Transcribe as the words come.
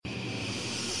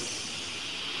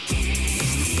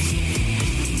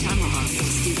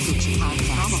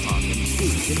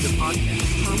Pitcher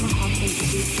Podcast. Tomahawk and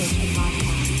Stew Pitcher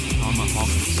Podcast. Tomahawk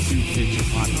and Stew Pitcher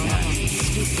Podcast.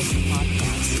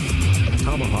 Tomahawk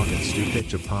Tomahawk and Stew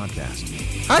Pitcher Podcast. and Stew Pitcher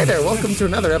Podcast. Hi there, welcome to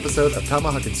another episode of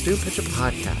Tomahawk and Stew Pitcher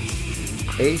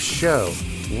Podcast, a show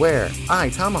where I,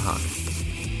 Tomahawk,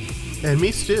 And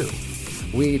me, Stu.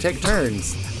 we take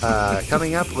turns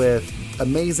coming up with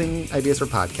amazing ideas for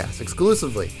podcasts,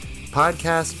 exclusively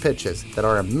podcast pitches that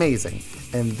are amazing,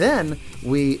 and then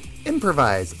we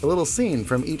improvise a little scene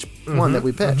from each one that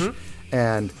we pitch,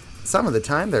 and some of the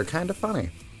time they're kind of funny.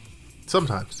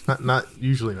 Sometimes, not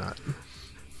usually not.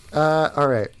 All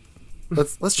right,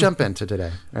 let's jump into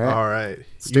today. All right, All right.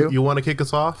 Stu? You want to kick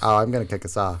us off? Oh, I'm gonna kick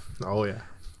us off Oh, yeah.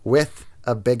 with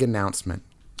a big announcement.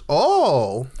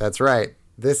 Oh, That's right.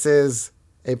 This is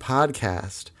a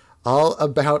podcast all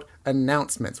about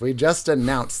announcements. We just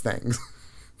announce things.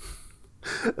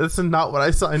 this is not what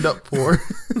I signed up for.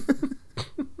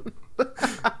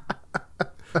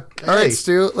 All right,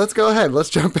 Stu, let's go ahead. Let's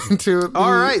jump into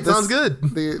All right, sounds good.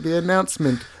 The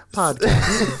announcement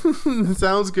podcast.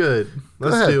 Sounds good. Go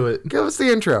Let's ahead. do it. Give us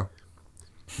the intro.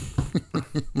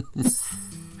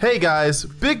 Hey, guys.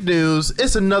 Big news.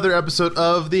 It's another episode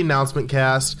of the Announcement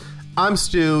Cast. I'm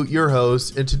Stu, your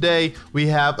host, and today we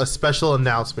have a special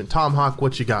announcement. Tomahawk,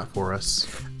 what you got for us?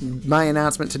 My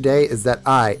announcement today is that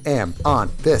I am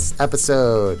on this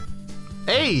episode.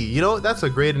 Hey, you know, that's a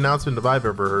great announcement if I've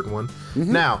ever heard one.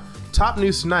 Now, top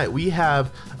news tonight, we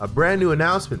have a brand new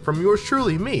announcement from yours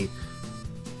truly, me.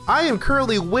 I am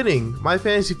currently winning my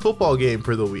fantasy football game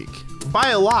for the week. By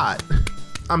a lot.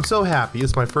 I'm so happy.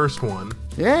 It's my first one.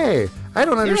 Yay! I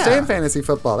don't understand Yeah. fantasy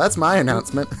football. That's my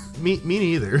announcement. Me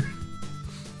neither.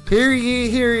 Hear ye,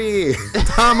 hear ye.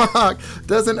 Tomahawk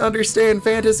doesn't understand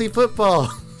fantasy football.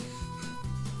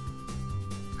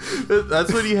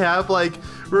 That's what you have, like,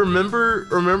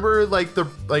 remember like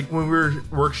when we were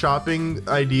workshopping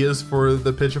ideas for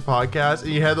the Pitcher podcast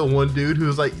and you had the one dude who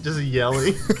was like just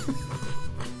yelling.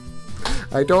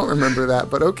 I don't remember that,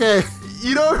 but okay.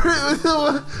 You know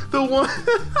the one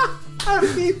I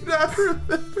don't even have to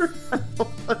remember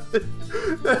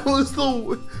that was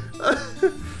the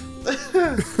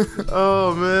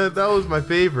oh man, that was my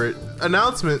favorite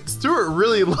announcement. Stuart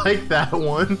really liked that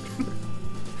one.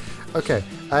 Okay,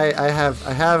 I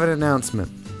have an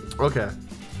announcement. Okay.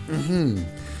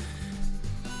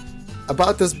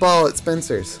 About this ball at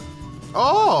Spencer's.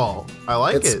 Oh, I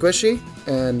like It's it. squishy,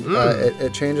 and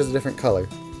it changes a different color.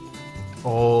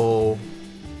 Oh,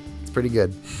 It's pretty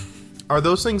good. are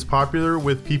those things popular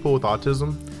with people with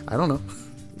autism? I don't know.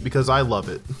 Because I love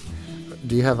it.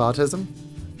 Do you have autism?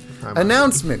 I'm-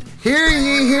 Announcement! Hear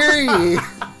ye, hear ye!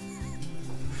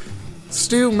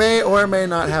 Stu may or may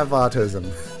not have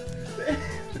autism.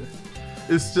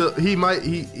 It's still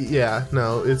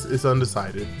it's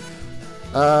undecided.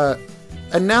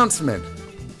 Announcement!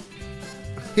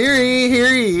 Hear ye,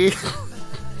 hear ye!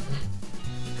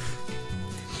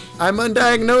 I'm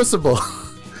undiagnosable.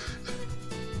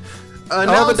 All the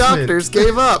Announcement. doctors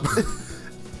gave up.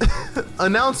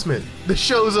 Announcement. The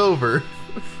show's over.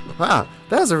 Wow,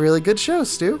 that was a really good show,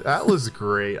 Stu. That was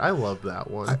great. I love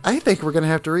that one. I think we're going to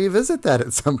have to revisit that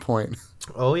at some point.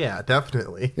 Oh yeah,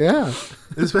 definitely. Yeah.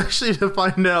 Especially to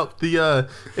find out the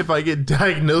if I get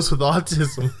diagnosed with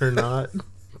autism or not.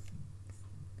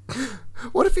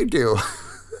 What if you do?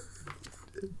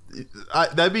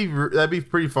 That'd be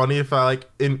pretty funny if I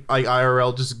in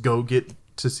IRL just go get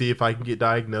to see if I can get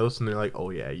diagnosed and they're like, "Oh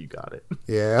yeah, you got it."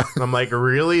 Yeah. And I'm like,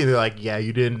 "Really?" And they're like, "Yeah,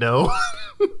 you didn't know."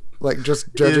 Like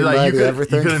just judging Like, by you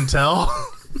everything. couldn't tell.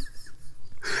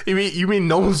 You mean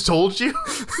no one's told you?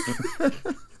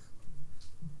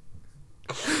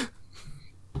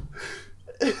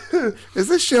 Is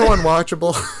this show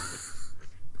unwatchable?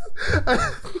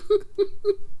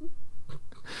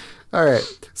 All right,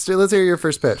 Stu, let's hear your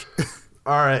first pitch.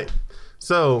 All right.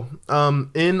 So,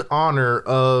 in honor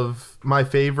of my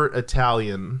favorite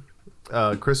Italian,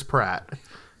 Chris Pratt,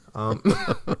 Oh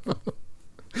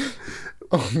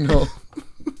no.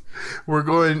 we're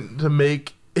going to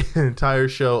make an entire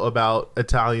show about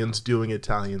Italians doing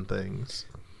Italian things.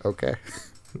 Okay.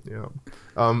 Yeah.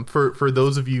 For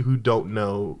those of you who don't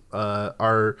know,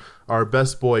 our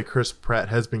best boy Chris Pratt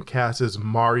has been cast as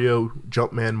Mario,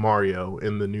 Jumpman Mario,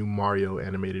 in the new Mario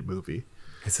animated movie.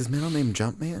 Is his middle name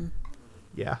Jumpman?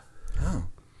 Yeah. Oh.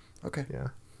 Okay. Yeah.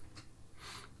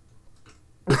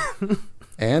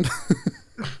 And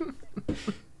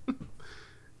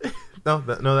No,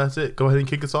 that's it. Go ahead and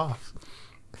kick us off.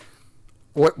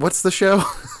 what's the show?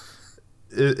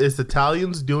 It's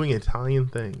Italians doing Italian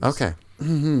things. Okay.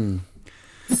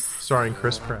 Starring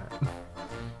Chris Pratt.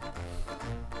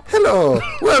 Hello So,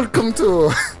 welcome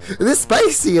to the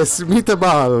spiciest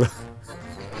meatball.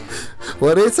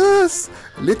 What is us?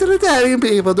 Little Italian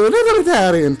people do little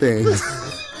Italian things.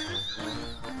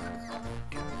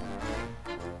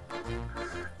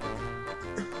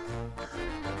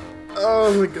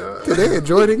 Oh my god. Today,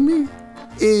 joining me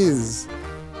is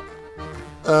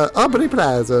Aubrey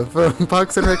Plaza from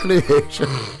Parks and Recreation.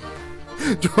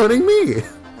 Joining me,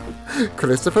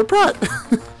 Christopher Pratt.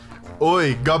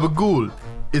 Oi, gabagool.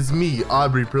 It's me,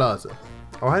 Aubrey Plaza.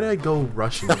 Why did I go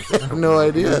Russian? I have no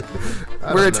idea.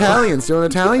 We're Italians doing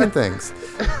Italian things.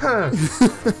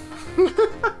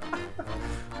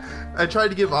 I tried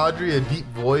to give Audrey a deep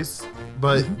voice,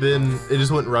 but then it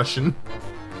just went Russian.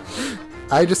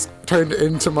 I just turned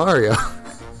into Mario.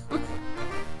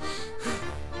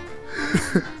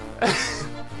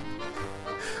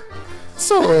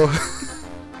 So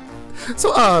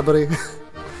Aubrey,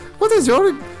 what is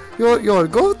your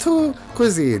go-to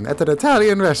cuisine at an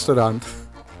Italian restaurant?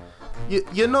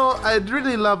 You know, I'd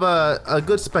really love a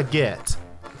good spaghetti.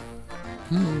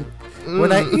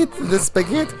 When I eat the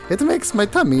spaghetti, it makes my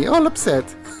tummy all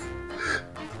upset.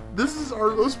 This is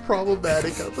our most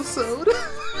problematic episode.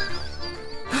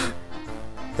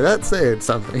 That's saying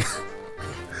something.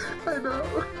 I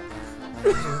know.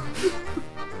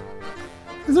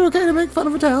 Is it okay to make fun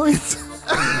of Italians?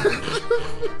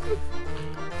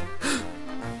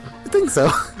 I think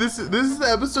so. This is the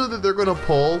episode that they're gonna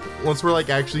pull once we're like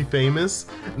actually famous.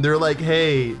 And they're like,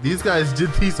 hey, these guys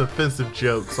did these offensive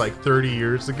jokes like 30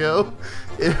 years ago.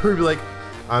 And we'd be like,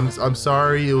 I'm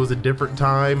sorry, it was a different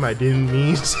time. I didn't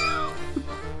mean to.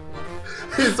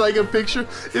 It's like a picture.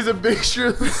 It's a picture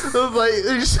of like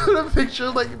they just put a picture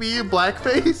of like me in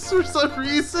blackface for some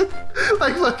reason,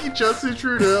 like fucking Justin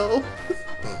Trudeau.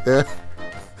 Yeah.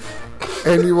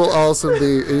 And you will also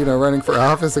be, running for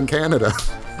office in Canada.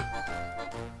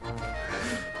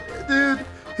 Dude,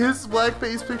 his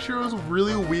blackface picture was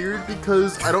really weird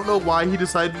because I don't know why he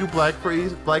decided to do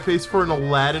blackface for an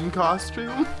Aladdin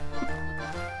costume.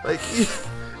 Like,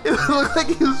 it looked like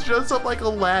he was dressed up like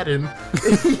Aladdin,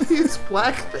 and he used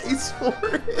blackface for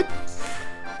it.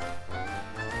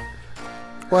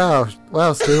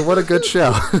 Wow, Stu, what a good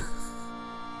show.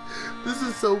 This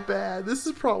is so bad. This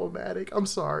is problematic. I'm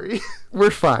sorry. We're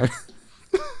fine.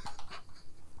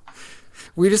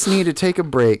 We just need to take a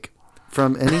break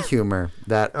from any humor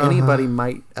that anybody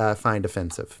might find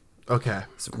offensive. Okay.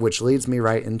 Which leads me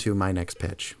right into my next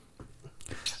pitch.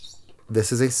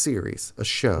 This is a series, a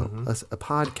show, a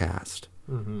podcast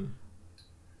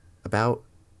about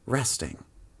resting,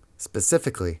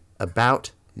 specifically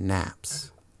about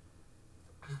naps.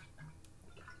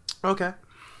 Okay.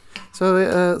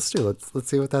 So, Stu, let's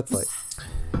see what that's like.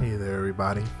 Hey there,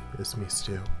 everybody. It's me,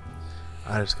 Stu.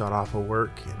 I just got off of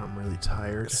work and I'm really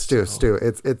tired. Stu,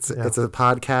 it's a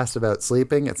podcast about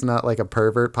sleeping. It's not like a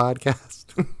pervert podcast.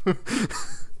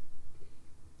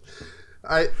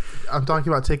 I'm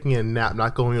talking about taking a nap,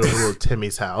 not going over to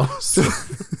Timmy's house.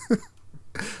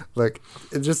 Look,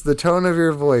 just the tone of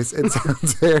your voice, it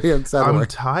sounds very unsettling. I'm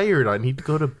tired. I need to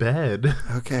go to bed.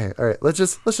 Okay, all right. Let's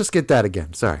just get that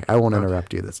again. Sorry, I won't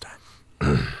interrupt you this time.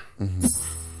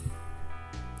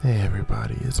 Hey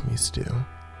everybody, it's me, Stu.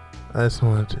 I just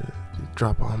wanted to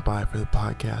drop on by for the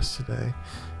podcast today.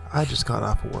 I just got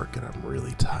off of work and I'm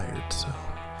really tired, so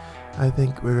I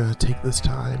think we're going to take this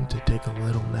time to take a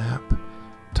little nap.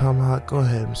 Tomahawk, go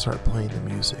ahead and start playing the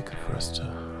music for us to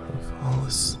fall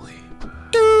asleep.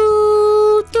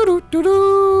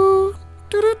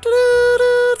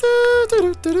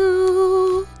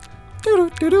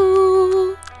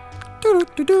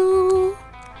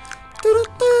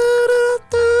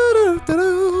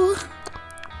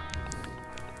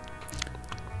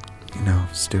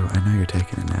 Stu, I know you're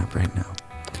taking a nap right now,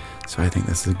 so I think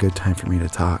this is a good time for me to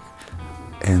talk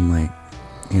and,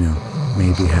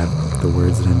 maybe have the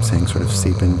words that I'm saying sort of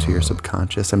seep into your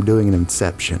subconscious. I'm doing an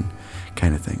Inception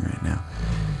kind of thing right now.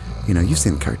 You've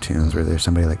seen cartoons where there's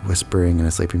somebody like whispering in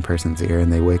a sleeping person's ear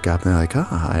and they wake up and they're like,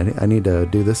 I need to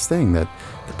do this thing that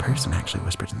the person actually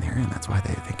whispers in their ear, and that's why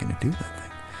they're thinking to do that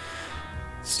thing.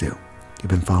 Stu, you've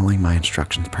been following my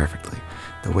instructions perfectly.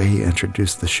 The way you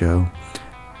introduced the show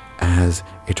as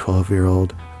a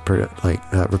 12-year-old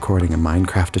recording a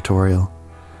Minecraft tutorial,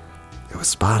 it was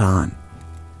spot on.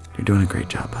 You're doing a great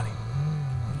job, buddy.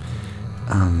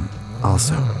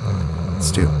 Also,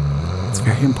 Stu, it's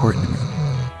very important to me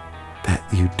that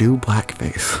you do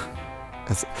blackface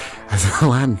as an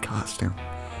Aladdin costume.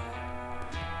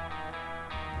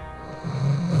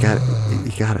 You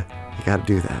gotta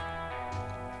do that.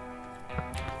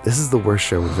 This is the worst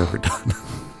show we've ever done.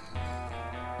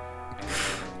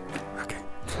 Okay.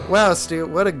 Wow, Stu,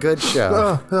 what a good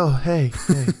show. Hey,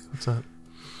 what's up?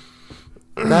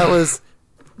 That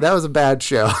was a bad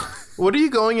show. What are you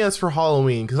going as for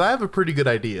Halloween? Because I have a pretty good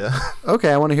idea. Okay,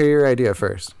 I want to hear your idea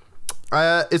first.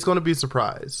 It's going to be a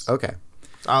surprise. Okay.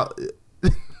 I'll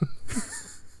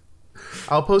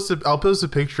post a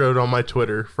picture of it on my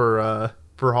Twitter for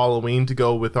Halloween to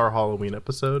go with our Halloween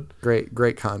episode.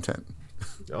 Great content.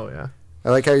 Oh yeah. I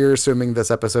like how you're assuming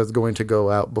this episode's going to go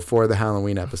out before the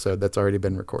Halloween episode that's already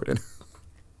been recorded.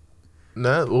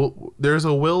 No, well, there's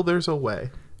a will, there's a way.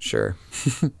 Sure.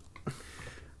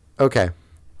 Okay.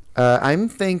 I'm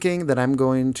thinking that I'm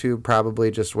going to probably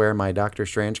just wear my Doctor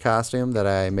Strange costume that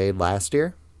I made last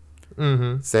year.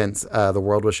 Mm-hmm. Since the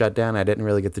world was shut down, I didn't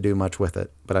really get to do much with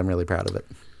it, but I'm really proud of it.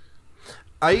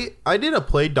 I did a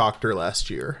play doctor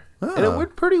last year, and it Oh.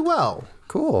 went pretty well.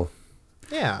 Cool.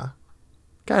 Yeah.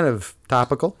 Kind of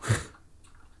topical.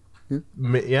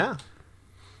 Yeah.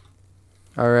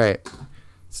 All right,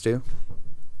 Stu.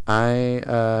 I'm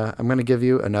going to give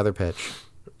you another pitch.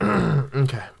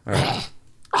 Okay. All right.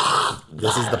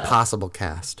 This is the possible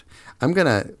cast. I'm going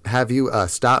to have you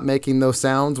stop making those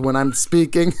sounds when I'm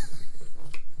speaking.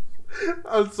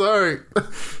 I'm sorry.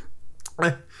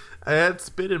 I had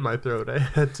spit in my throat. I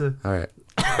had to. All right.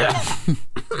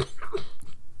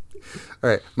 All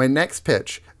right. My next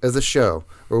pitch is a show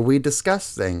where we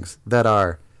discuss things that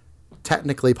are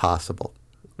technically possible.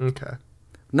 Okay.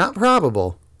 Not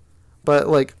probable, but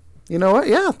like, you know what?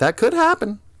 Yeah, that could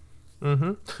happen.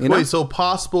 Mm-hmm. You know? Wait, so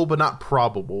possible but not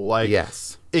probable. Like,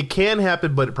 Yes, it can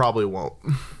happen, but it probably won't.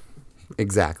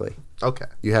 exactly. Okay.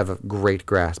 You have a great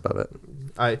grasp of it.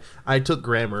 I took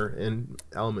grammar in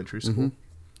elementary school.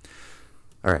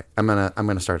 All right, I'm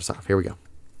gonna start us off. Here we go.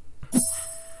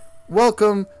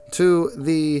 Welcome to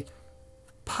the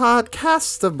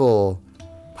podcastable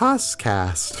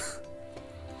podcast.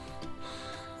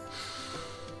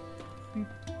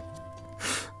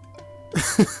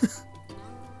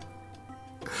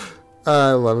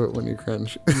 I love it when you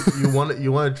cringe. You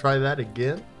want to try that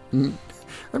again?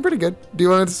 I'm pretty good. Do you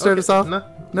want to start Okay, us off?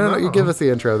 No. You give us the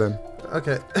intro then.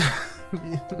 Okay.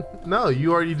 No,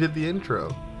 you already did the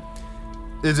intro.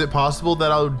 Is it possible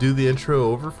that I'll do the intro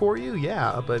over for you?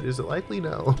 Yeah, but is it likely?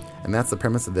 No. And that's the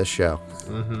premise of this show.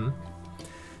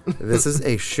 This is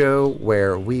a show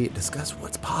where we discuss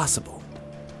what's possible,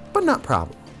 but not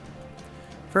probable.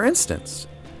 For instance,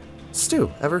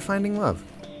 Stu, ever finding love?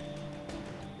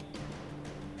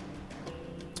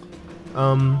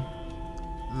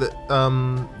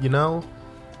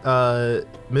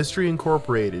 Mystery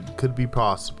Incorporated could be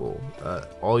possible.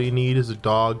 All you need is a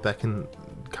dog that can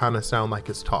kind of sound like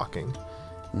it's talking,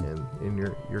 and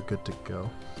you're good to go.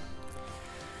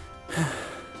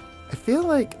 I feel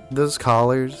like those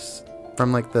callers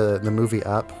from like the movie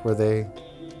Up, where they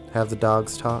have the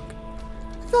dogs talk,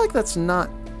 I feel like that's not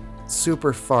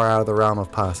super far out of the realm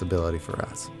of possibility for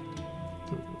us.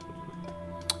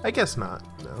 I guess not.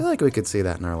 I feel No. like we could see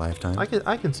that in our lifetime. I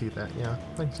can see that. Yeah,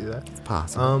 I can see that. It's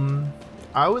possible.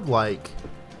 I would like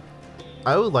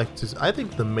to. I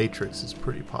think The Matrix is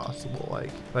pretty possible.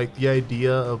 Like the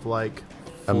idea of like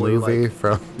A fully, movie like-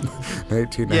 from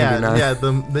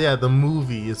 1999. the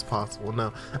movie is possible.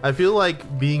 No, I feel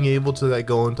like being able to like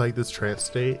go into like this trance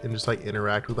state and just like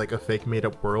interact with like a fake made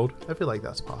up world. I feel like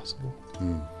that's possible.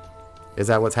 Is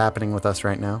that what's happening with us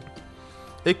right now?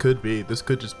 It could be. This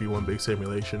could just be one big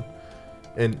simulation,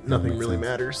 and nothing makes really sense.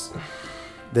 matters.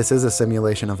 This is a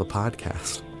simulation of a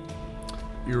podcast.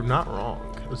 You're not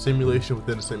wrong. A simulation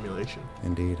within a simulation.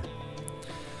 Indeed.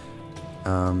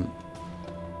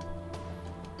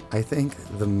 I think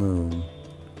the moon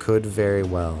could very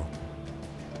well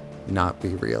not be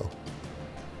real.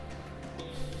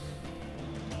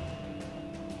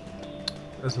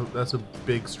 That's a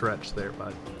big stretch there,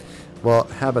 bud. Well,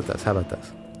 how about this?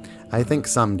 I think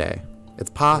someday,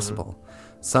 it's possible,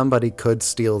 somebody could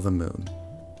steal the moon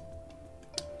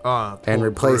and Pull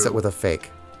replace it through. with a fake.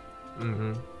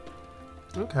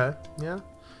 Okay, yeah,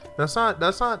 that's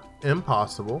not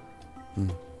impossible.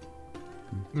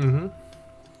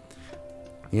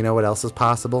 You know what else is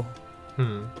possible?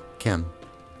 Kim.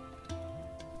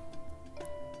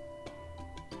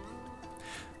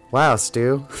 Wow,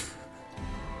 Stu.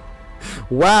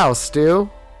 Wow, Stu.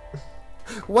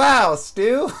 Wow,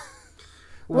 Stu.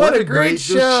 What a great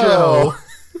show.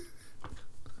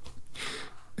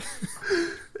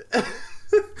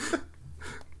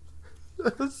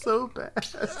 That's so bad.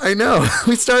 I know.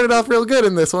 We started off real good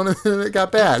in this one and then it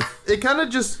got bad. It kind of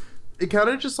just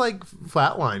like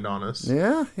flatlined on us.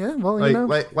 Yeah, well, you know.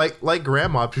 Like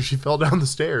grandma after she fell down the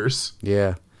stairs.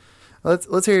 Yeah.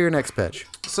 Let's hear your next pitch.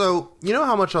 So, you know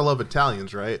how much I love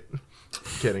Italians, right?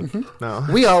 Kidding. No.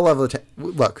 We all love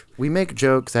look. We make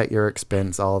jokes at your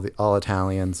expense, all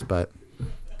Italians, but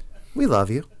we love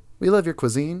you. We love your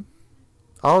cuisine.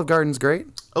 Olive Garden's great.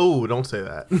 Oh, don't say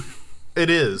that. It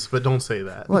is, but don't say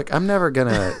that. Look, I'm never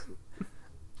gonna.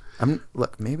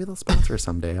 Look. Maybe they'll sponsor us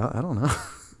someday. I don't know.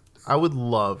 I would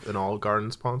love an Olive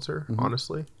Garden sponsor,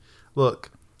 honestly.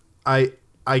 Look, I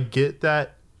get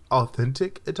that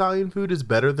authentic Italian food is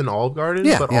better than Olive Garden,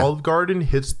 but Olive Garden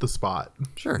hits the spot.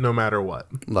 Sure. No matter what.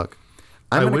 Look,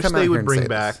 I wish they would bring say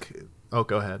back... this. Oh,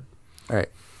 go ahead. All right.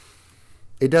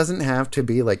 It doesn't have to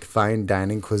be like fine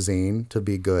dining cuisine to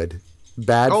be good.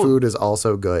 Bad food is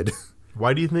also good.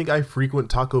 Why do you think I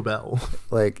frequent Taco Bell?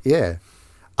 Like, yeah.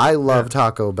 I love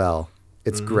Taco Bell.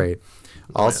 It's great.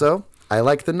 Also, I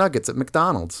like the nuggets at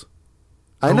McDonald's.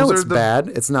 I know it's bad.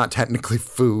 It's not technically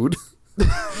food.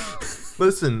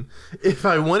 Listen, if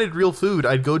I wanted real food,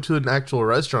 I'd go to an actual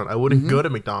restaurant. I wouldn't go to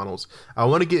McDonald's. I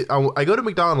go to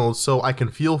McDonald's so I can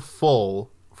feel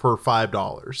full for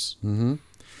 $5.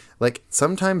 Like,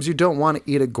 sometimes you don't want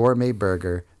to eat a gourmet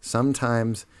burger.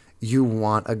 Sometimes you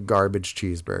want a garbage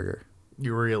cheeseburger.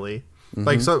 You really?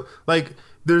 Like,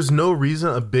 there's no reason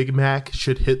a Big Mac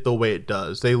should hit the way it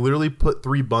does. They literally put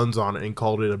 3 buns on it and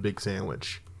called it a big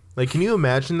sandwich. Like, can you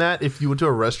imagine that if you went to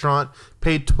a restaurant,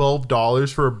 paid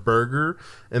 $12 for a burger,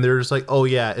 and they're just like, oh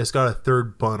yeah, it's got a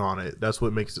 3rd bun on it. That's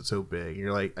what makes it so big. And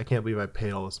you're like, I can't believe I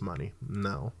paid all this money.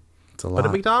 No. It's a lot. But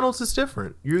at McDonald's, it's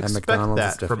different. You expect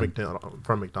McDonald's that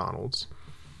from McDonald's.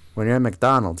 When you're at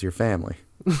McDonald's, you're family.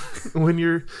 When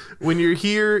you're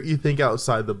here, you think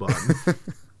outside the bun.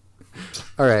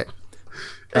 All right.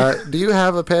 Do you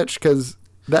have a pitch? Because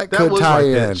that could tie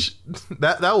in. Pitch.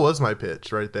 That was my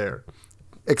pitch right there.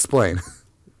 Explain.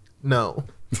 No.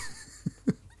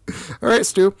 All right,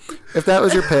 Stu. If that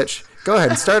was your pitch, go ahead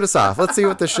and start us off. Let's see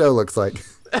what the show looks like.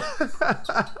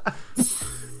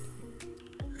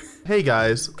 Hey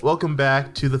guys, welcome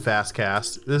back to the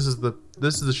Fastcast. This is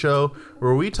the show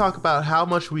where we talk about how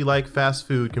much we like fast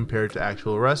food compared to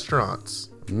actual restaurants.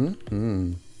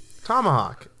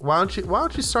 Tomahawk, why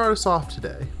don't you start us off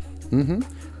today?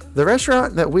 The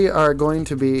restaurant that we are going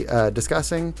to be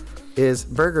discussing is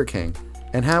Burger King,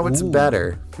 and how it's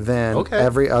better than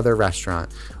every other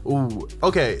restaurant. Ooh,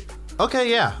 okay,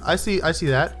 yeah, I see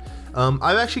that.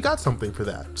 I've actually got something for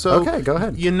that. So okay, go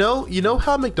ahead. You know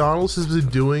how McDonald's has been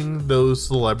doing those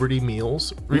celebrity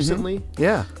meals recently?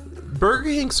 Yeah. Burger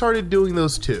King started doing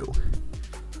those too.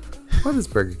 What is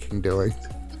Burger King doing?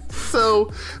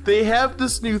 So they have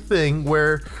this new thing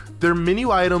where their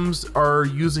menu items are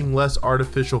using less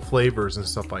artificial flavors and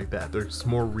stuff like that. There's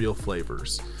more real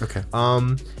flavors. Okay.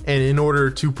 And in order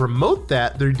to promote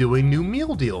that, they're doing new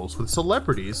meal deals with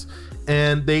celebrities.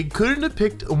 And they couldn't have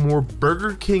picked a more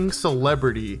Burger King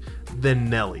celebrity than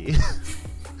Nelly.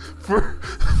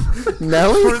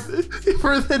 Nelly?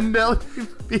 For the Nelly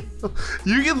meal.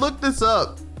 You can look this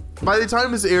up. By the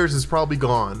time this airs, it's probably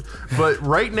gone. But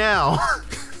right now...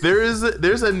 There's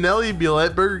a Nelly meal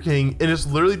at Burger King, and it's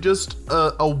literally just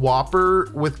a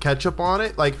Whopper with ketchup on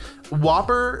it. Like,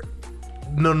 Whopper,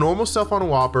 no normal stuff on a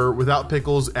Whopper, without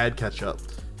pickles, add ketchup.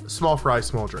 Small fry,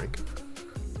 small drink.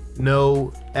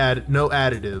 No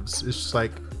additives. It's just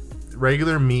like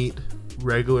regular meat,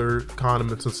 regular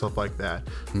condiments and stuff like that.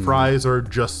 Fries are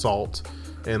just salt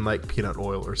and like peanut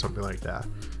oil or something like that.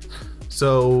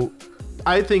 So...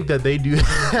 I think that they do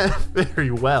that very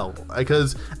well,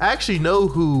 because I actually know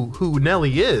who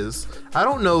Nelly is. I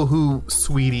don't know who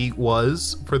Sweetie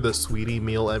was for the Sweetie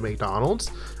meal at McDonald's.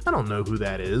 I don't know who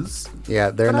that is. Yeah,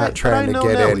 they're not trying to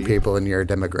get in people in your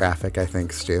demographic, I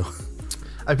think, Stu.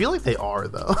 I feel like they are,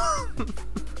 though.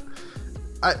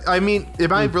 I mean,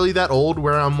 am I really that old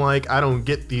where I'm like, I don't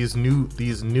get these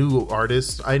new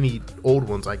artists? I need old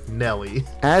ones like Nelly.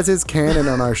 As is canon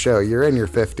on our show, you're in your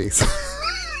 50s.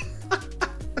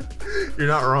 You're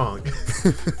not wrong.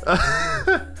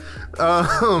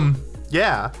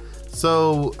 Yeah.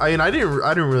 So I mean, I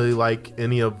didn't really like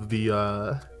any of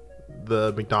the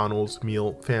McDonald's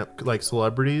meal like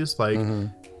celebrities. Like,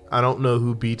 I don't know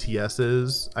who BTS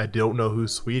is. I don't know who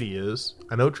Sweetie is.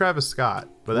 I know Travis Scott,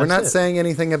 but we're not saying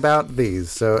anything about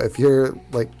these. So if you're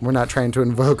like, we're not trying to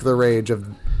invoke the rage of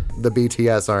the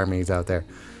BTS armies out there.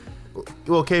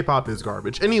 Well, K-pop is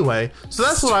garbage. Anyway, so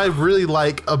that's what I really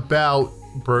like about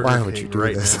Burger King. Why would you do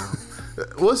right this? Now.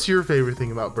 What's your favorite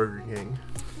thing about Burger King?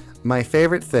 My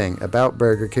favorite thing about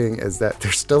Burger King is that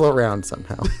they're still around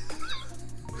somehow.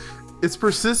 It's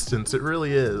persistence. It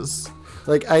really is.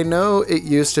 Like, I know it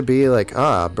used to be like,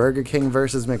 Burger King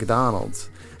versus McDonald's.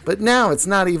 But now it's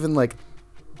not even like,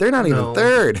 they're not even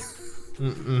third.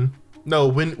 No,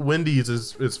 Wendy's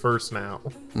is first now.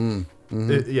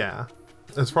 Yeah.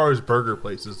 as far as burger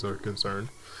places are concerned.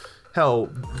 Hell,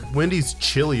 Wendy's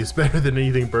chili is better than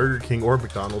anything Burger King or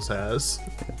McDonald's has.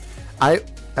 I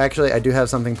do have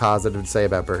something positive to say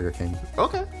about Burger King.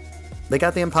 Okay. They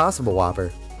got the Impossible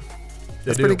Whopper. That's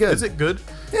They do. pretty good. Is it good?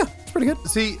 Yeah, it's pretty good.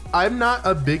 See, I'm not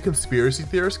a big conspiracy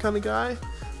theorist kind of guy,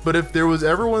 but if there was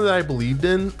ever one that I believed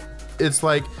in, it's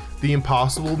like the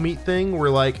Impossible meat thing, where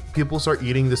like people start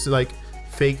eating this like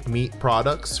fake meat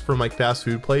products from like fast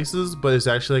food places, but it's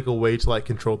actually like a way to like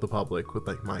control the public with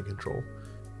like mind control.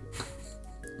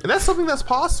 And that's something that's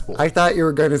possible. I thought you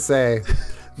were going to say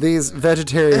these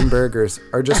vegetarian burgers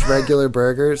are just regular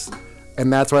burgers,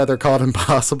 and that's why they're called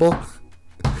Impossible.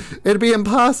 It'd be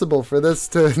impossible for this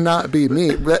to not be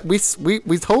meat.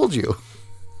 We told you.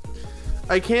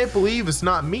 I can't believe it's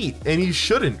not meat, and you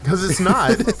shouldn't, because it's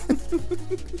not.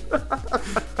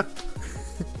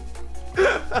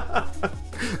 I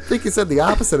think you said the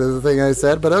opposite of the thing I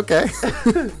said, but okay.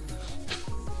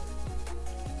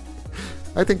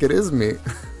 I think it is meat.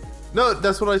 No,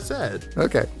 that's what I said.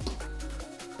 Okay.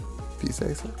 If you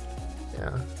say so.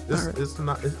 Yeah. It's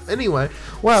not. Anyway.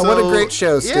 Wow, what a great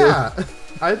show, Stu. Yeah.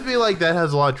 I feel like that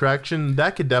has a lot of traction.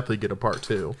 That could definitely get a part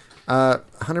 2.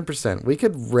 100%. We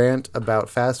could rant about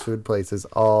fast food places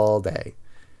all day.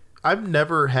 I've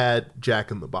never had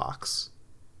Jack in the Box.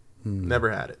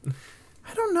 Never had it.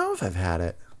 I don't know if I've had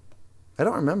it. I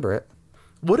don't remember it.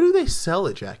 What do they sell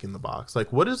at Jack in the Box?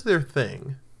 Like, what is their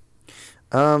thing?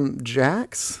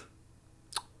 Jack's?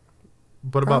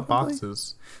 What about Probably.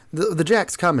 boxes? The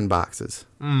Jack's come in boxes.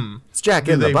 It's Jack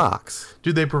in the box.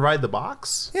 Do they provide the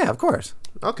box? Yeah, of course.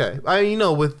 Okay.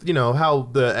 With how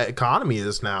the economy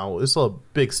is now, it's a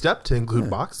big step to include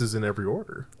boxes in every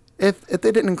order. If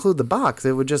they didn't include the box,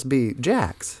 it would just be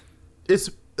Jack's.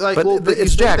 It's like, But but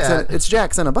it's you think Jack's. that, It's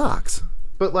Jack's in a box.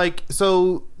 but like,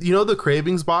 so the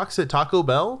Cravings box at Taco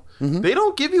Bell, they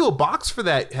don't give you a box for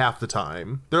that half the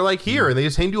time. They're like, here, and they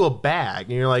just hand you a bag,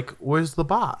 and you're like, where's the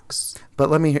box? But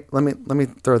let me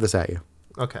throw this at you.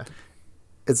 Okay.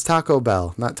 It's Taco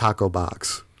Bell, not Taco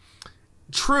Box.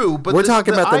 True, but We're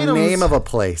talking about the items- name of a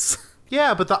place.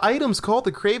 Yeah, but the item's called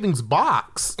the Cravings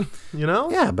box.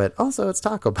 Yeah, but also it's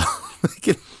Taco Bell.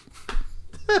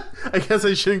 I guess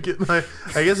I shouldn't get my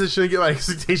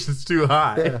expectations too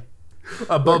high. Yeah.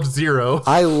 Above zero.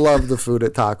 I love the food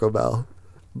at Taco Bell,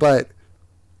 but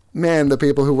man, the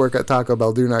people who work at Taco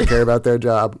Bell do not care about their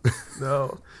job.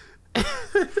 No.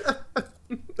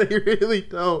 They really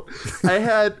don't.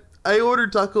 I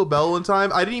ordered Taco Bell one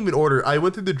time. I didn't even order. I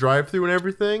went through the drive-thru and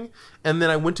everything, and then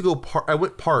I went to go I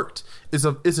went parked. It's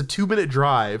a 2-minute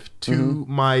drive to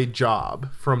my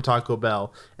job from Taco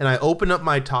Bell, and I open up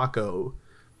my taco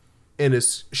and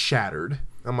it's shattered.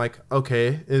 I'm like,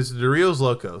 okay, it's Doritos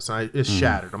Locos. And it's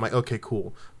shattered. I'm like, okay,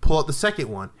 cool. Pull out the second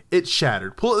one. It's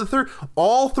shattered. Pull out the third.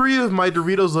 All 3 of my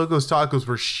Doritos Locos tacos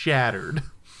were shattered.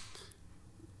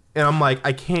 And I'm like,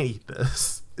 I can't eat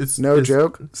this. It's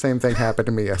Joke. Same thing happened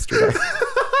to me yesterday.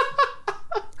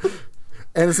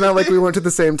 And it's not like we went to the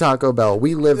same Taco Bell.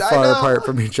 We live far apart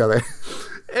from each other.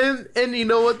 And you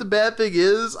know what the bad thing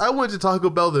is? I went to Taco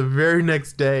Bell the very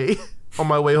next day on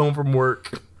my way home from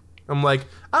work. I'm like,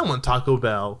 I want Taco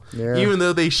Bell. Yeah. Even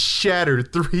though they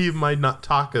shattered 3 of my not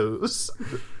tacos.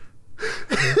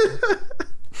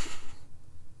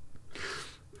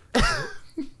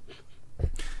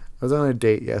 I was on a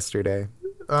date yesterday,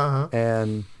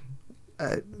 and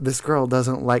this girl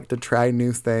doesn't like to try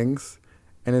new things,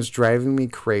 and it's driving me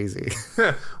crazy.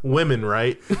 Women,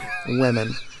 right?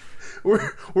 Women.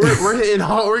 We're getting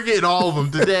all of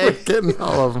them today. Getting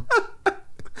all of them.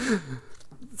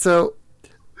 So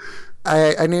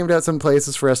I named out some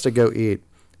places for us to go eat,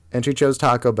 and she chose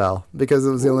Taco Bell because it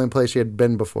was the only place she had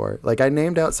been before. Like, I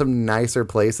named out some nicer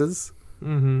places,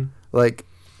 like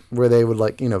where they would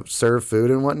serve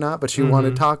food and whatnot, but she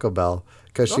wanted Taco Bell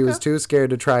because she was too scared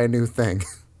to try a new thing.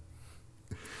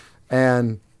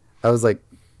 And I was like,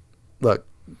 look,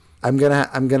 I'm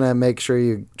gonna make sure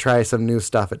you try some new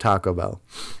stuff at Taco Bell.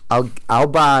 I'll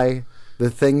buy the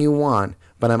thing you want,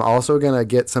 but I'm also gonna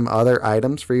get some other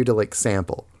items for you to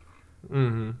sample.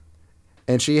 And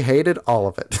she hated all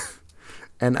of it.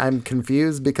 And I'm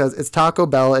confused because it's Taco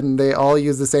Bell and they all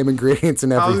use the same ingredients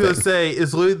and everything. I was gonna say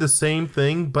it's literally the same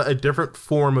thing, but a different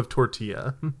form of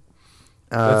tortilla.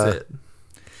 That's it.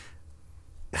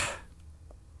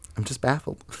 I'm just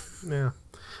baffled. Yeah.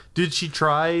 Did she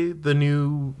try the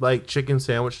new chicken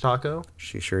sandwich taco?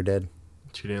 She sure did.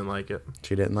 She didn't like it.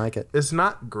 She didn't like it. It's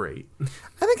not great.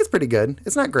 I think it's pretty good.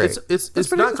 It's not great. It's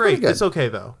pretty- not it's pretty great. good. It's okay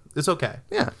though. It's okay.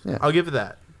 Yeah. I'll give it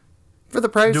that. For the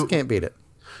price, you can't beat it.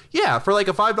 Yeah, for a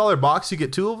 $5 box, you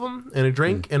get 2 of them and a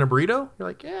drink and a burrito. You're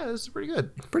like, yeah, this is pretty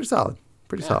good. Pretty solid.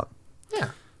 Pretty solid. Yeah.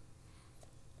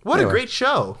 What Anyway. a great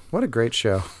show. What a great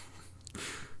show. I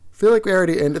feel like we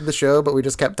already ended the show, but we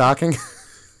just kept talking.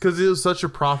 Because it was such a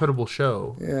profitable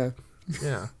show. Yeah.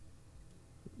 Yeah.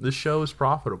 This show is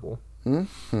profitable.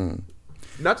 Mm-hmm.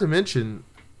 Not to mention,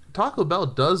 Taco Bell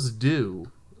does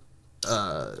do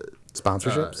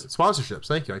Sponsorships? sponsorships.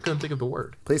 Thank you. I couldn't think of the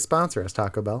word. Please sponsor us,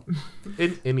 Taco Bell.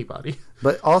 Anybody.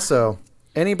 But also,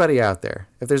 anybody out there,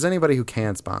 if there's anybody who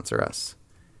can sponsor us,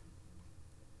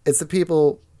 it's the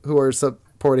people who are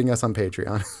supporting us on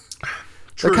Patreon.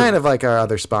 They're True. kind of like our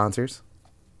other sponsors.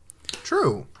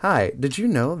 True. Hi, did you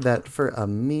know that for a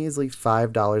measly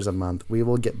 $5 a month, we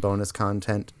will get bonus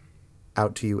content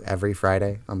out to you every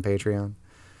Friday on Patreon?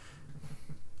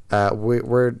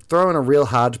 We're throwing a real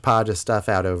hodgepodge of stuff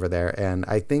out over there, and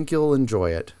I think you'll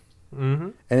enjoy it. Mm-hmm.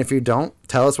 And if you don't,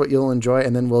 tell us what you'll enjoy,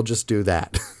 and then we'll just do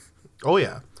that. Oh,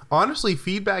 yeah. Honestly,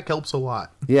 feedback helps a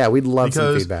lot. Yeah, we'd love some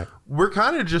Because feedback. we're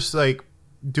kind of just like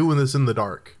doing this in the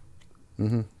dark.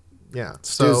 Mm-hmm. Yeah.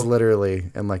 Stu's So,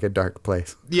 literally in like a dark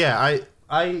place. yeah,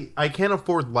 I can't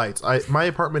afford lights. My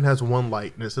apartment has one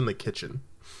light, and it's in the kitchen.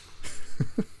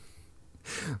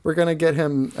 We're going to get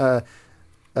him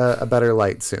a better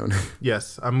light soon.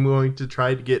 Yes, I'm going to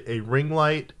try to get a ring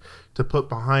light to put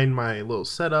behind my little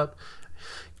setup.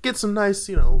 Get some nice,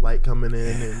 light coming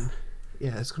in, and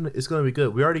yeah, it's gonna be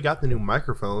good. We already got the new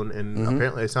microphone, and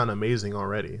apparently I sound amazing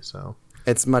already. So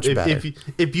It's much better.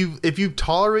 if you've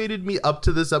tolerated me up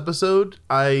to this episode,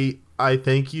 I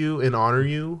thank you and honor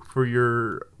you for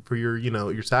your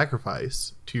your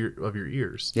sacrifice of your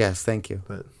ears. Yes, thank you.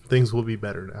 But things will be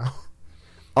better now.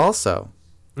 Also,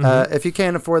 if you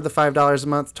can't afford the $5 a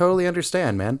month, totally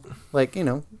understand, man. Like,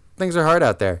 things are hard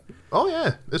out there. Oh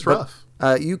yeah, it's rough.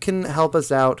 You can help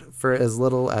us out for as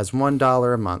little as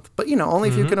 $1 a month. But, only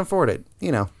if you can afford it.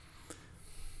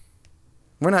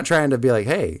 We're not trying to be like,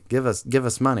 hey, give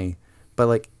us money. But,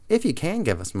 like, if you can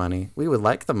give us money, we would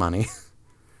like the money.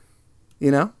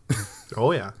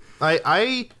 Oh yeah,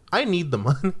 I need the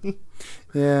money.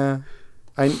 Yeah.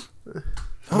 By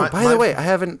the way, I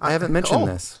haven't mentioned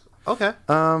this. Okay.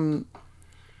 The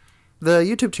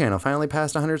YouTube channel finally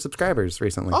passed 100 subscribers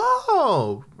recently.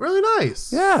 Oh, really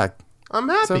nice. Yeah. I'm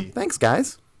happy. So thanks,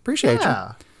 guys. Appreciate you.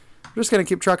 Yeah. We're just going to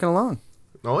keep trucking along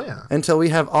Oh yeah. until we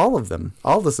have all of them,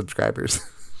 all the subscribers.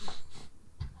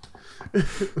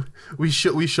 We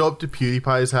show up to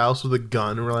PewDiePie's house with a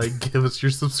gun and we're like, give us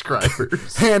your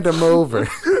subscribers. Hand them over.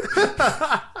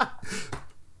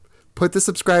 Put the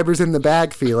subscribers in the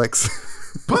bag, Felix.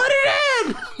 Put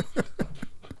it in.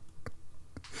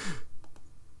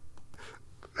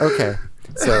 Okay.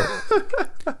 So.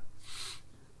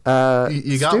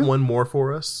 You got Stu? one more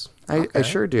for us? I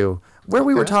sure do. Where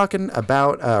we were Okay. talking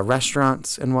about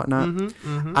restaurants and whatnot,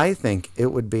 I think it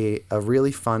would be a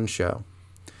really fun show.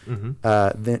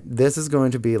 This is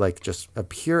going to be like just a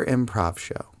pure improv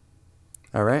show.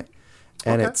 All right?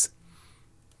 And Okay. it's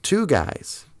two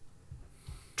guys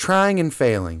trying and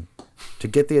failing to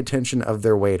get the attention of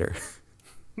their waiter.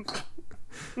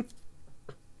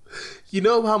 You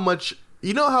know how much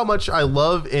I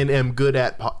love and am good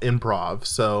at improv.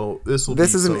 So this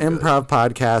This is an so good. improv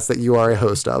podcast that you are a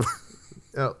host of.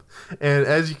 Yep. And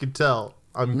as you can tell,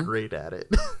 I'm great at it.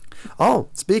 Oh,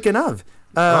 speaking of,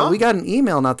 we got an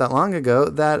email not that long ago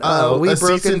that we a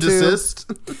broke cease and into. desist.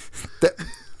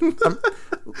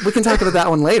 We can talk about that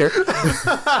one later.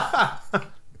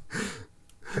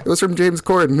 It was from James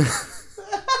Corden.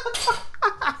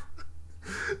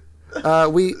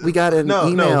 We got an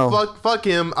email. No, fuck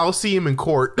him. I'll see him in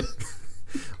court.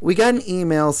 We got an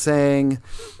email saying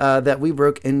that we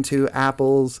broke into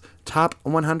Apple's top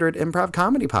 100 improv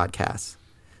comedy podcasts.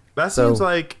 That So- seems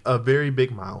like a very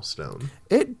big milestone.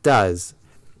 It does.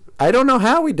 I don't know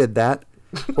how we did that,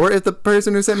 or if the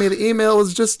person who sent me the email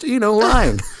was just,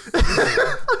 lying.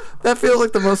 That feels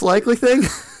like the most likely thing,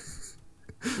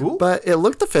 Ooh. but it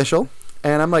looked official.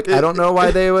 And I'm like, I don't know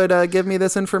why they would give me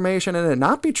this information and it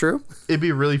not be true. It'd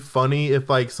be really funny if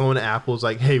like someone at Apple's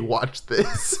like, hey, watch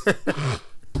this.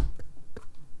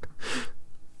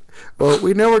 Well,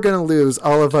 we know we're going to lose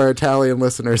all of our Italian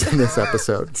listeners in this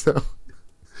episode, so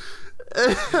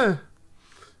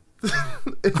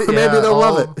maybe they'll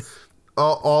love it.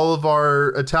 All of our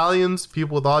Italians,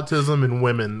 people with autism, and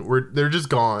women, they're just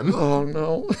gone. Oh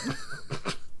no!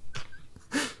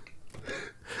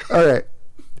 All right,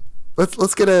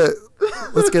 let's get a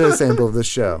sample of this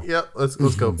show. Yep, let's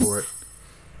go for it.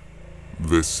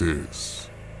 This is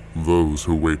those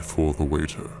who wait for the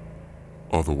waiter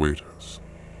are the waiters.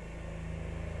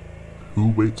 Who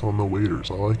waits on the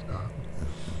waiters? I like that.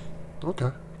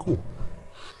 Okay, cool.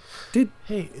 Did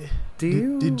Hey, do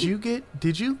you did you get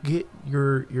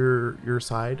your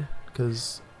side?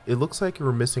 Because it looks like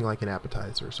we're missing like an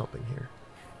appetizer or something here.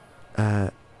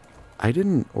 I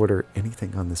didn't order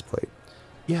anything on this plate.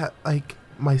 Yeah, like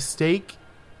my steak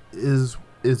is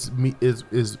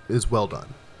well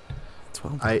done. It's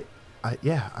well done.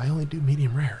 I only do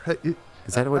medium rare.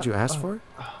 Is that what you asked for?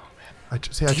 I Do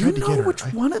tried you to know get her. which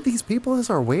one of these people is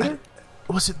our waiter?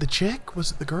 Was it the chick?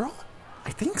 Was it the girl? I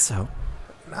think so.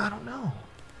 I don't know.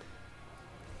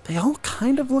 They all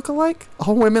kind of look alike.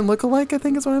 All women look alike, I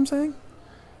think is what I'm saying.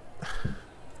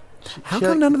 How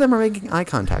come none of them are making eye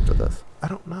contact with us? I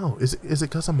don't know. Is it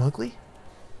because I'm ugly?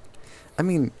 I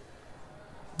mean,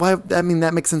 why? I mean,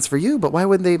 that makes sense for you, but why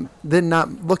would they then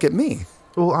not look at me?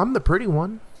 Well, I'm the pretty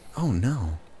one. Oh,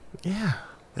 no. Yeah.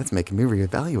 That's making me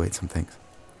reevaluate some things.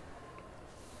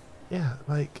 Yeah,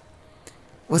 like...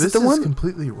 Was this it the one? is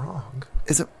completely wrong.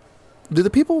 Is it? Do the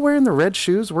people wearing the red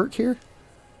shoes work here?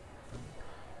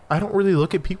 I don't really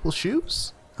look at people's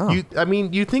shoes. Oh.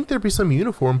 You'd think there'd be some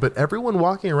uniform, but everyone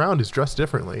walking around is dressed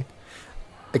differently.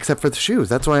 Except for the shoes.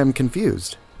 That's why I'm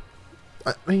confused.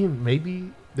 I mean,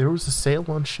 maybe there was a sale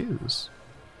on shoes.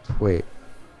 Wait.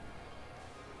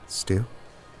 Stu?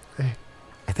 Hey.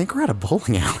 I think we're at a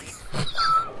bowling alley.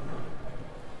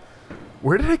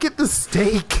 Where did I get the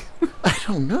steak? I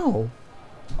don't know.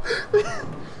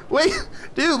 Wait,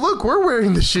 dude, look, we're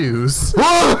wearing the shoes.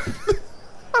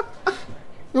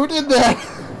 Who did that?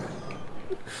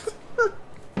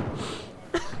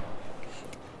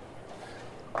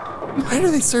 Why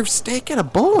do they serve steak at a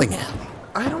bowling alley?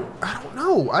 I don't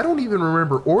know. I don't even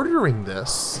remember ordering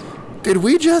this. Did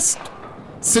we just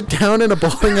sit down in a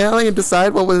bowling alley and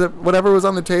decide whatever was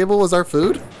on the table was our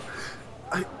food?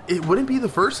 It wouldn't be the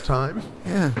first time.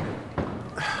 Yeah.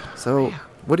 So,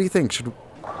 what do you think? Should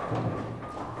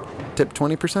tip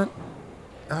 20%?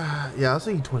 Yeah, I was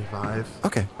thinking 25.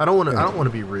 Okay. I don't want to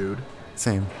be rude.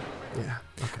 Same. Yeah.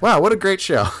 Okay. Wow, what a great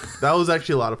show. That was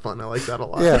actually a lot of fun. I like that a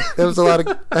lot. Yeah, that was a lot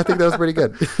of. I think that was pretty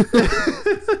good.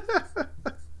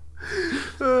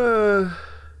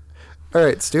 All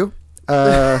right, Stu.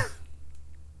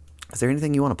 Is there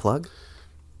anything you want to plug?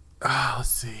 Let's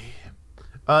see.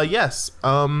 Yes.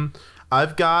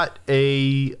 I've got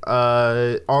a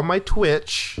on my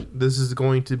Twitch. This is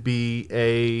going to be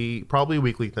a probably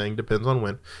weekly thing, depends on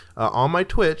when. On my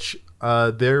Twitch,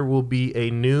 there will be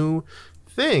a new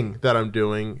thing that I'm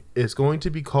doing. It's going to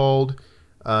be called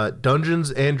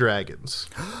Dungeons and Dragons.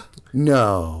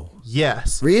 No.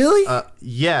 Yes. Really?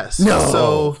 Yes. No.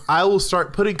 So I will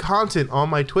start putting content on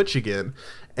my Twitch again.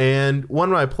 And one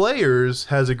of my players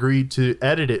has agreed to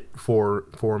edit it for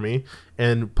me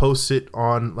and post it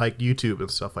on like YouTube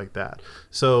and stuff like that.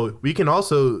 So we can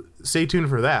also stay tuned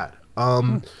for that.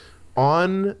 On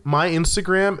my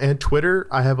Instagram and Twitter,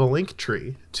 I have a link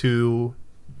tree to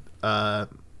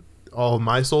all of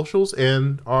my socials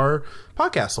and our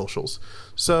podcast socials.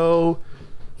 So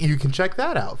you can check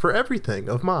that out for everything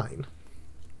of mine.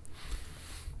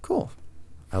 Cool.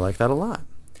 I like that a lot.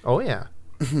 Oh, yeah.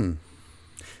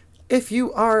 If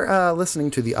you are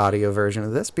listening to the audio version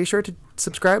of this, be sure to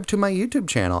subscribe to my YouTube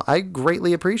channel. I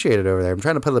greatly appreciate it over there. I'm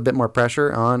trying to put a bit more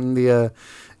pressure on the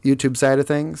YouTube side of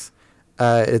things.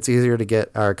 It's easier to get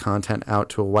our content out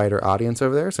to a wider audience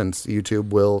over there since YouTube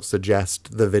will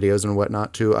suggest the videos and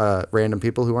whatnot to random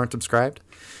people who aren't subscribed.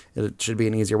 It should be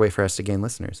an easier way for us to gain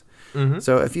listeners. Mm-hmm.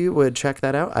 So if you would check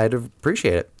that out, I'd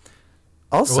appreciate it.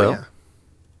 Also,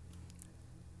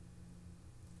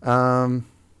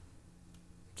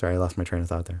 sorry, I lost my train of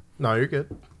thought there. No, you're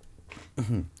good.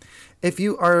 If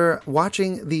you are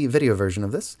watching the video version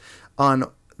of this,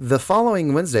 on the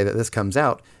following Wednesday that this comes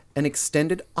out, an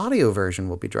extended audio version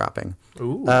will be dropping.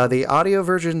 Ooh. The audio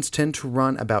versions tend to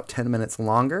run about 10 minutes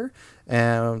longer,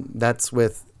 and that's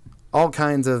with all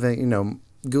kinds of,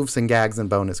 goofs and gags and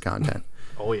bonus content.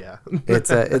 Oh, yeah. It's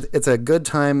a good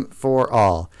time for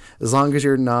all, as long as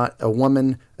you're not a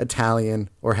woman,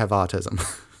 Italian, or have autism.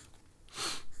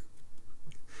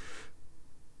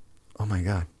 Oh my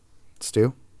God.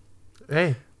 Stu?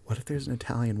 Hey. What if there's an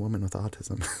Italian woman with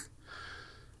autism?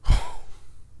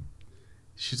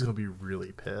 She's going to be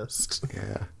really pissed.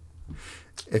 Yeah.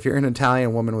 If you're an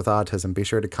Italian woman with autism, be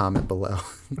sure to comment below.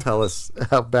 Tell us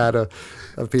how bad of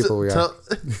people we are.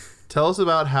 Tell us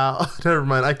about how... Never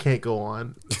mind, I can't go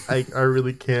on. I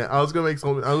really can't. I was going to make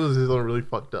something... I was just really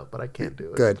fucked up, but I can't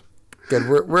do it. Good.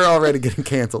 We're already getting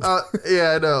canceled.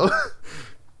 Yeah, I know.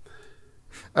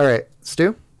 All right,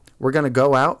 Stu, we're going to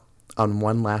go out on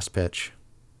one last pitch.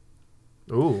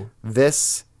 Ooh.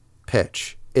 This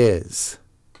pitch is...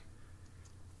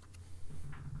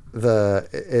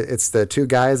 It's the two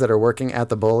guys that are working at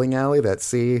the bowling alley that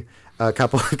see a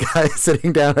couple of guys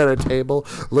sitting down at a table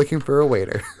looking for a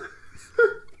waiter.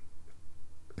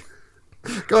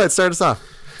 Go ahead, start us off.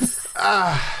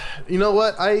 You know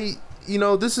what?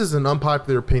 This is an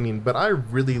unpopular opinion, but I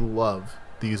really love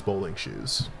these bowling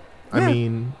shoes. Yeah. I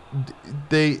mean,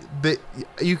 they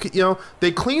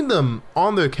clean them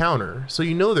on the counter, so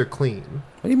you know they're clean.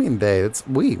 What do you mean they? It's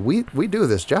we do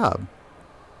this job.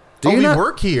 We not-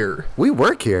 work here. We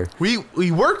work here. We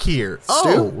work here.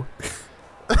 Stu?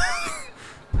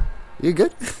 You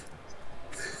good?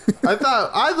 I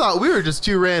thought we were just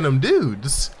two random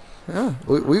dudes. Yeah,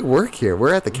 we work here.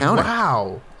 We're at the counter.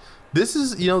 Wow. This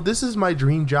is my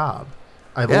dream job.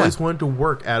 I've Yeah. always wanted to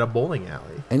work at a bowling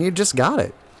alley. And you just got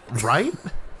it. Right?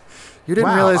 You didn't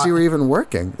Wow, realize you were even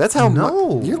working. That's how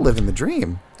No. you're living the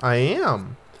dream. I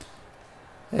am.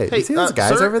 Hey, you see those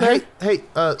guys sir, over there? Hey,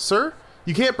 sir,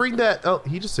 you can't bring that. Oh,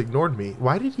 he just ignored me.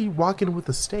 Why did he walk in with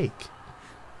a steak?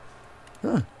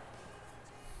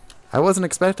 I wasn't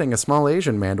expecting a small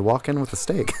Asian man to walk in with a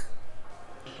steak.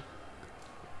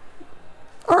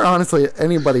 Or honestly,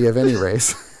 anybody of any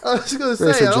race. I was going to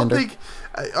Race say, or I don't gender.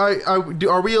 think.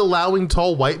 Are we allowing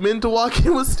tall white men to walk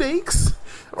in with steaks?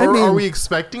 I Or mean- are we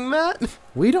expecting that?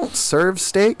 We don't serve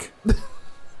steak.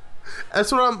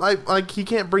 That's what I'm like. He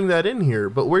can't bring that in here.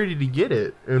 But where did he get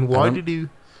it? And why don't- did he?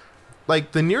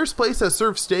 Like the nearest place that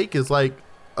serves steak is like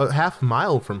a half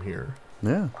mile from here.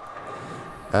 Yeah.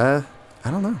 I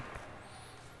don't know.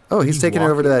 Oh, he's He's taking it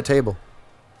over walking. to that table.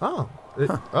 Oh,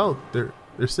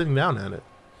 they're sitting down at it.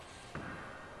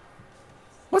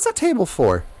 What's that table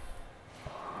for?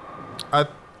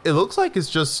 It looks like it's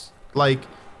just like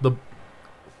the.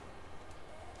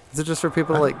 Is it just for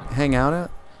people to like hang out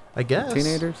at? I guess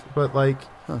Teenagers? but like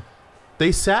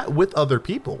they sat with other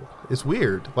people. It's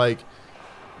weird. Like,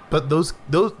 but those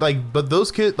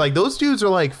kids, like those dudes are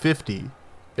like 50.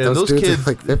 And those dudes kids,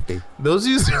 are like 50. those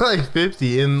dudes are like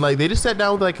 50, and like they just sat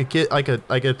down with like a kid, like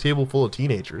a table full of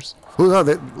teenagers. Oh,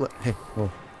 hey,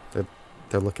 well,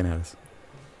 they're looking at us.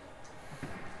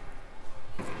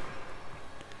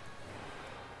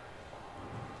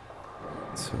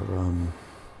 So,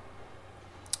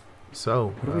 So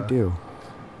what do we do?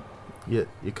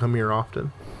 You come here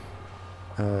often?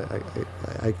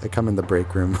 I come in the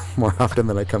break room more often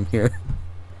than I come here.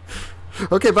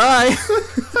 Okay, bye.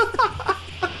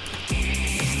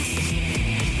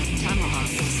 Tomahawk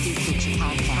and Stu Pitcher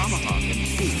Podcast. Tomahawk and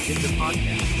Stu Pitcher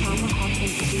Podcast. Tomahawk and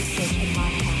Stu Pitcher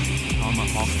Podcast.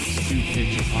 Tomahawk and Stu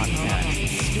Pitcher Podcast. Tomahawk and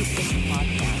Stu Pitcher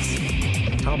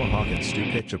Podcast. Tomahawk and Stu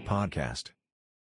Pitcher Podcast.